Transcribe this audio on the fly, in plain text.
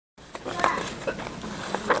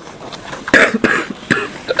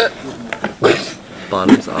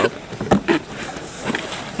Bottoms up.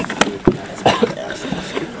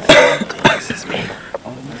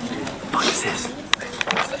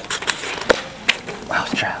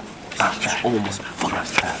 Mousetrap. Mousetrap. Almost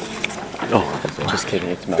mousetrap. Oh, just kidding,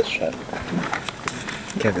 it's mousetrap.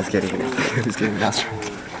 Kevin's getting it. Kevin's getting mousetrap.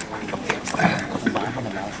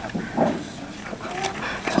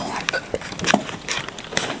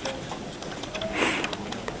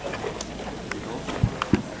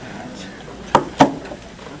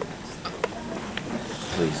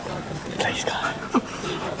 Please God. Please God.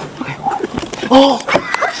 Okay. Oh!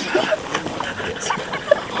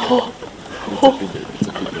 Oh! It's a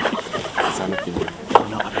finger. It's on a finger. Oh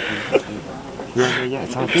no, I'm a finger. Yeah,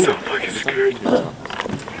 it's on a finger. I'm so fucking scared.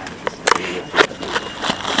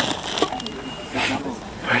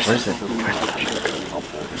 Where's it?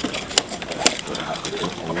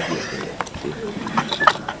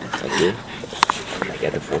 Like here. Like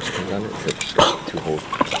at the force thing on it. It's like 2 holes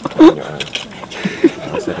in your arm.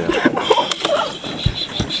 I'll set it up.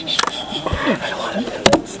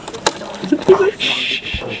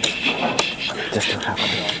 Just don't have one.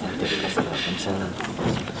 I'm saying.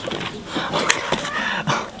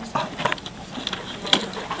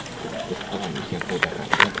 You can't pull back on.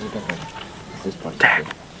 You can't pull back on. This part. Dang.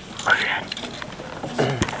 Okay.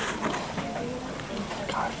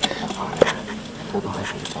 God. Hold the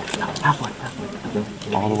knife in your pocket. Halfway.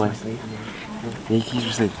 All the way. Yeah, you can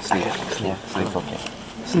just sleep. Yeah, sleep. Okay.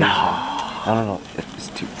 No. No. It's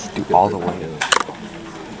too all the way.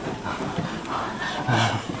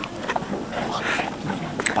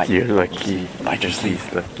 You're lucky. Bite your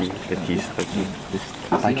sleeve. Lucky that he's lucky.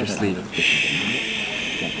 Bite your sleeve.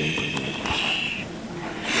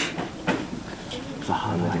 So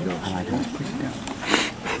how do I do it? Push it down.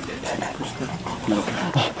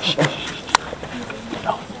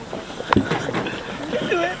 No.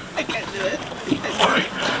 I can't do it.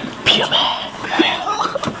 Peel it.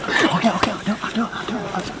 Okay. I'll do it.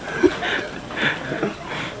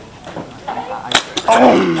 Oh!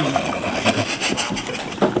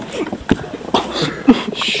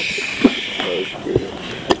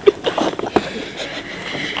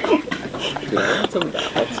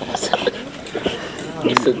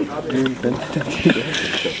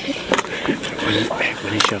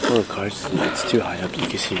 When you shuffle the cards, it's too high up. You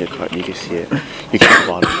can see the card. You can see it. You can see the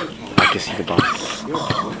bottom. I can see the bottom.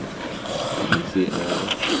 Can you see it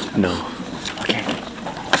now? No. Okay.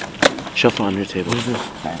 Shuffle under your table.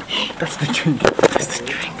 That's the drink.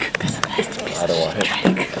 I don't want it.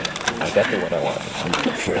 I got the one I want.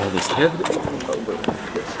 For real this time.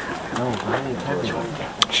 No, I ain't heavy.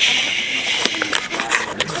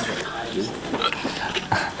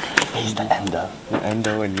 He's the endo. The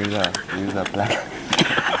endo and you're the black.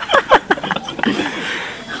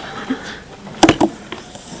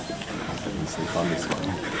 Sleep on this one.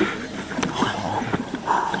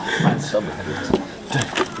 My stomach hurts.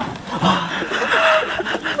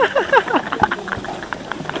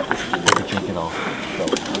 You have to drink it all.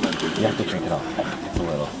 You have to drink it all. It's a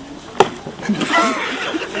little.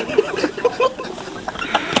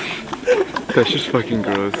 That's just fucking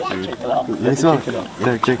gross, dude. Let me smell it.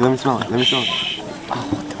 There, Jake, let me smell it. Oh,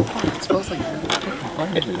 what the fuck? It smells like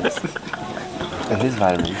vitamins. It is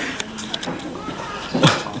vitamins.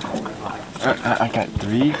 I got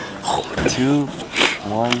 3, 2,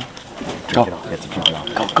 1. Go. You have to drink it off.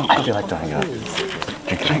 Go. I feel like throwing it up.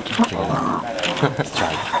 Drink it off. Let's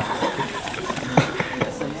try it.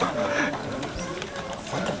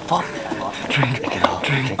 What the fuck? Drink it off.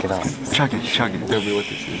 Drink it off. Chug it. Tell me what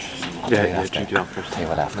this is. Yeah, drink it off first. Tell you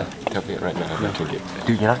what after. Tell me it right now. I'll drink it.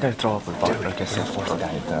 Dude, you're not gonna throw up with vodka. I guess you'll force it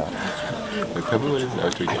down your throat. Wait, tell me what it is. I'll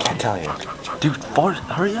drink I it. can't tell you. Dude,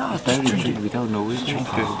 hurry up. Just drink it. Without knowing. Drink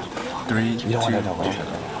it. 3, 2, 1. No.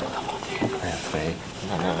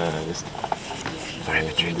 Just...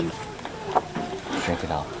 Drink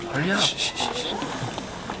it out. Hurry up.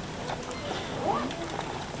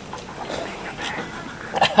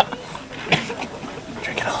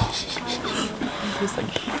 Drink it all. It's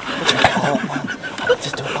like, drink it all at once.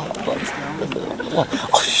 Just do it all at once. What?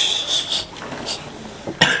 Oh, shh.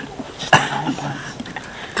 Just do it all at once.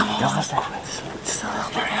 Come on. Just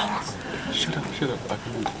hurry up. Shut up. I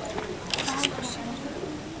can read.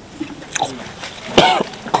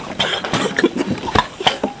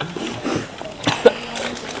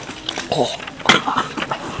 Oh.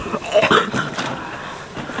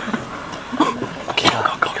 Okay,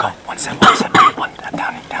 go. 1 step.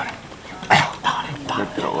 Down it.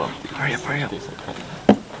 Hurry up.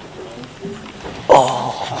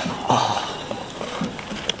 Oh.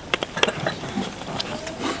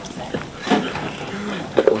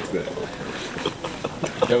 What's that?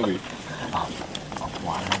 Tell me.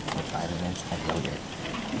 Water with vitamins and yogurt.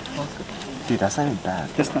 Dude, that's not even bad.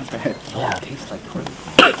 That's not bad. Yeah. It tastes like fruit.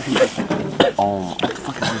 What the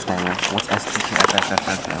fuck is this, Daniel? What's STINKY?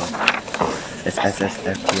 It's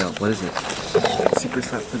ssftl. What is it? Secret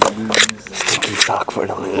slap for the losers. Stinky sock for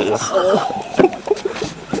the losers.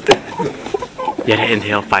 You gotta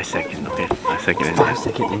inhale 5 seconds, okay? 5 second inhale. 5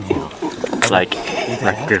 second inhale. Like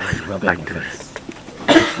this. Rub Like it in your this. face.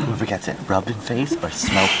 Whoever gets it, rub in face or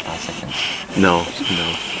smell for 5 seconds. No.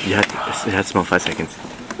 You have to, it has to smell 5 seconds.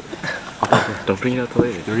 Don't bring it out till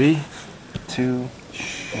later. 3, 2, 1,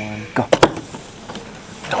 go.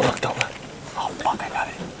 Don't look. Oh fuck, I got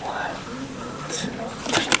it. 1, 2.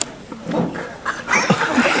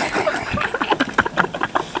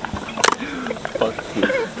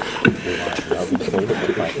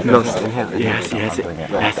 No, it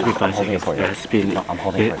has to be 5 seconds. It has to be. I'm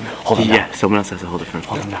holding it. Hold it. Yeah, someone else has to hold it for him.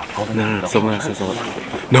 Hold him now. No, someone else has to hold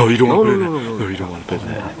it. No, you don't want to put it in that. No, you don't want to put it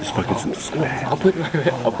in that. It's fucking simple. I'll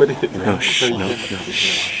put it in. No, shh, no,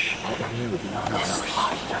 shh.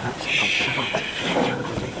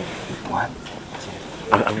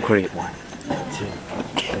 I'm recording it. 1, 2,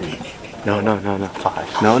 3. No.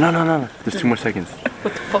 5. No. There's 2 more seconds.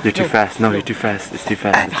 You're too fast. No, you're too fast. It's too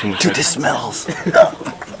fast. It's too much. Dude, this smells.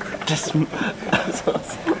 So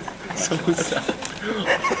sad.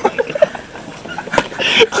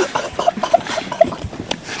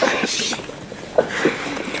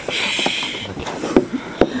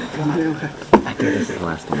 I think this is the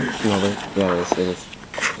last one. No, yeah, it is.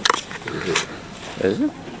 Is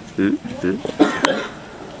it?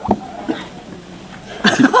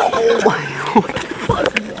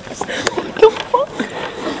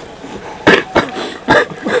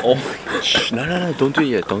 Shh, no, don't do it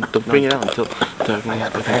yet. Don't bring it out until everyone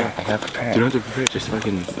has prepared. I gotta prepare. You don't have to prepare, just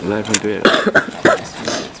fucking let everyone do it.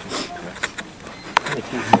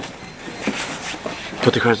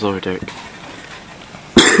 Put the cards lower, Derek.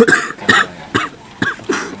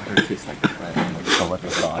 Tastes like crap. Kill with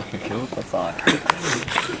the sock. Kill with the sock.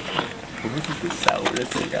 What was the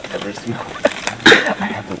sourest thing I've ever smelled? I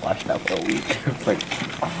haven't watched that for a week. It's like,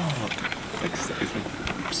 It's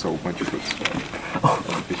like so much foot sweat.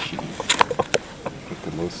 Like the sheet. Like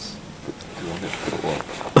the most well,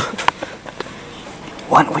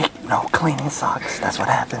 1 week, no cleaning socks. That's what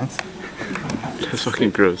happens. That's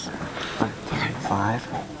fucking gross. 5,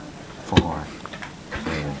 4,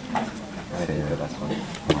 3. Favorite, that's one.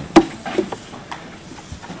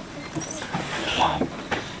 1.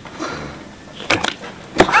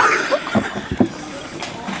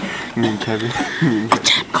 me and Kevin. The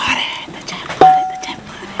jab got it.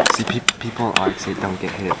 See, people in Arc say don't get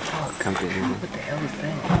hit. Come get hit. What the hell is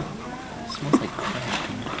that? It smells like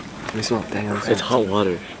crap. Let me smell. Daniel, It's hot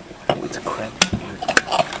water. Oh, it's crap.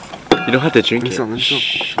 You don't have to drink it. Let me smell.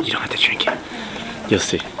 Shh, you don't have to drink it. You'll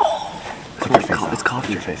see. It's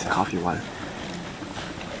coffee. It's coffee water.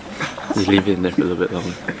 You leave it in there for a little bit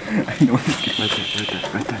longer. I know.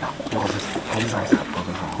 Right there. Hold it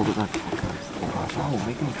up. Hold it up. Oh,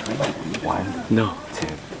 make me drink it. 1, No. 2.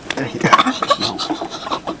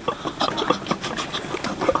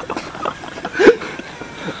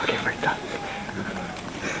 Okay, we're done.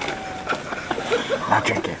 Now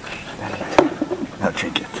drink it. Now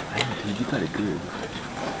drink it. Dude, you got it good.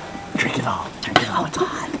 Drink it all. Oh, it's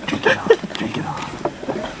hot. Drink it all.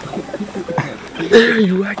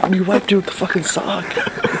 You wiped it with the fucking sock.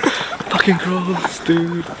 Fucking gross,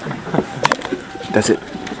 dude. That's it.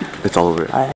 It's all over.